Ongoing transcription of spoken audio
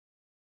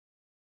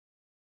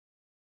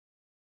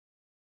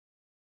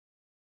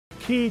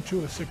key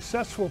to a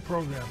successful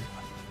program,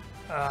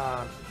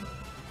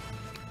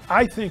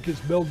 I think, is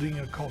building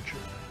a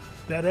culture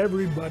that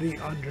everybody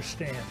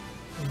understands.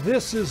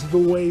 This is the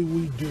way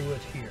we do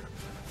it here.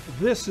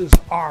 This is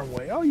our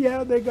way. Oh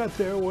yeah, they got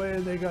their way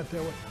and they got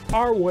their way.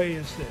 Our way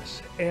is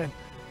this, and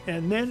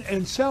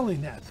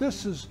selling that.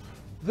 This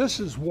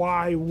is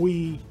why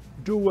we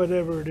do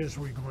whatever it is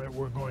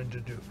we're going to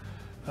do.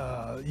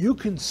 You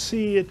can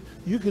see it.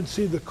 You can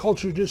see the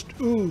culture just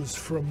ooze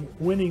from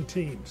winning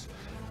teams.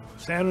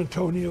 San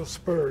Antonio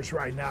Spurs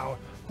right now,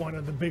 one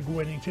of the big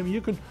winning teams.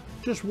 You can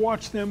just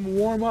watch them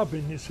warm up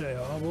and you say,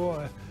 oh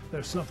boy,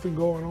 there's something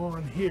going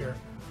on here.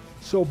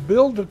 So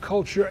build a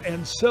culture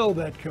and sell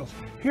that culture.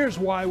 Here's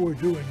why we're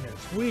doing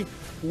this.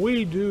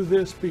 We do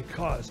this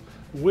because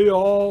we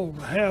all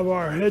have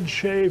our head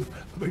shaved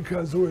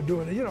because we're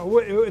doing it. You know,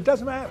 it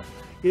doesn't matter.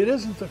 It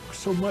isn't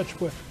so much,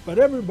 but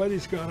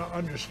everybody's got to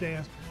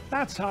understand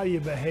that's how you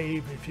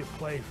behave if you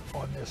play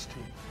on this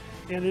team.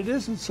 And it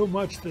isn't so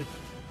much that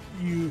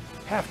you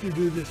have to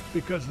do this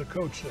because the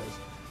coach says.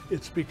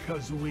 It's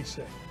because we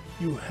say.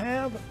 You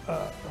have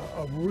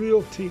a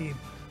real team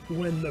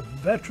when the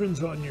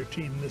veterans on your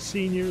team, the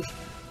seniors,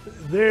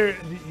 they're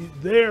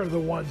the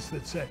ones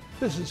that say,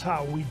 this is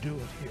how we do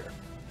it here.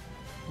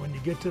 When you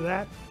get to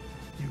that,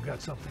 you've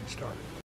got something started.